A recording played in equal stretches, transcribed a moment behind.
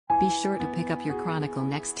Be sure to pick up your Chronicle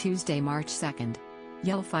next Tuesday, March 2nd.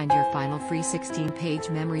 You'll find your final free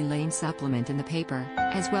 16-page Memory Lane supplement in the paper,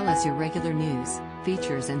 as well as your regular news,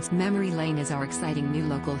 features and Memory Lane is our exciting new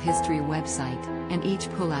local history website, and each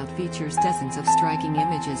pullout features dozens of striking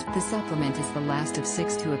images. The supplement is the last of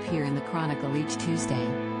 6 to appear in the Chronicle each Tuesday.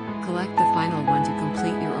 Collect the final one to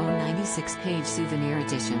complete your own 96-page souvenir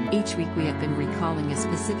edition. Each week we have been recalling a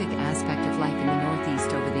specific aspect of life in the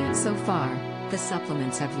Northeast over the years. So far, the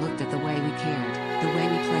supplements have looked at the way we cared, the way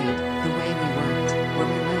we played, the way we worked, where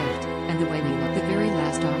we lived, and the way we looked. The very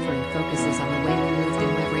last offering focuses on the way we moved,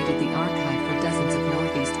 and we've raided the archive for dozens of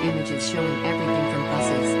Northeast images showing everything from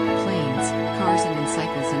buses, planes, cars and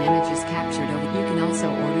cycles, and images captured over. You can also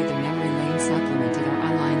order the Memory Lane supplement at our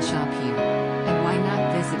online shop here. And why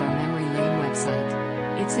not visit our Memory Lane website?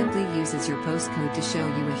 It simply uses your postcode to show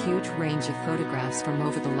you a huge range of photographs from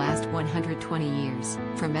over the last 120 years,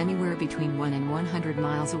 from anywhere between 1 and 100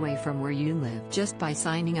 miles away from where you live. Just by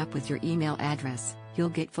signing up with your email address, you'll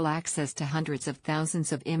get full access to hundreds of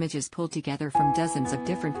thousands of images pulled together from dozens of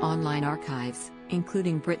different online archives,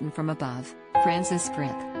 including Britain from Above, Francis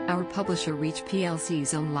Frith, our publisher Reach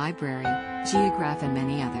PLC's own library, Geograph, and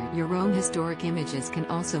many other. Your own historic images can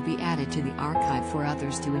also be added to the archive for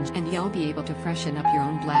others to enjoy, and you'll be able to freshen up your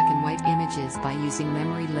own black and white images by using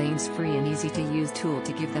Memory Lane's free and easy-to-use tool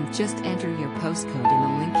to give them. Just enter your postcode in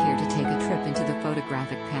the link here to take a trip into the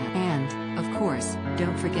photographic pad. And, of course,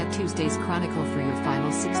 don't forget Tuesday's Chronicle for your final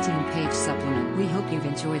 16-page supplement. We hope you've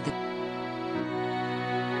enjoyed the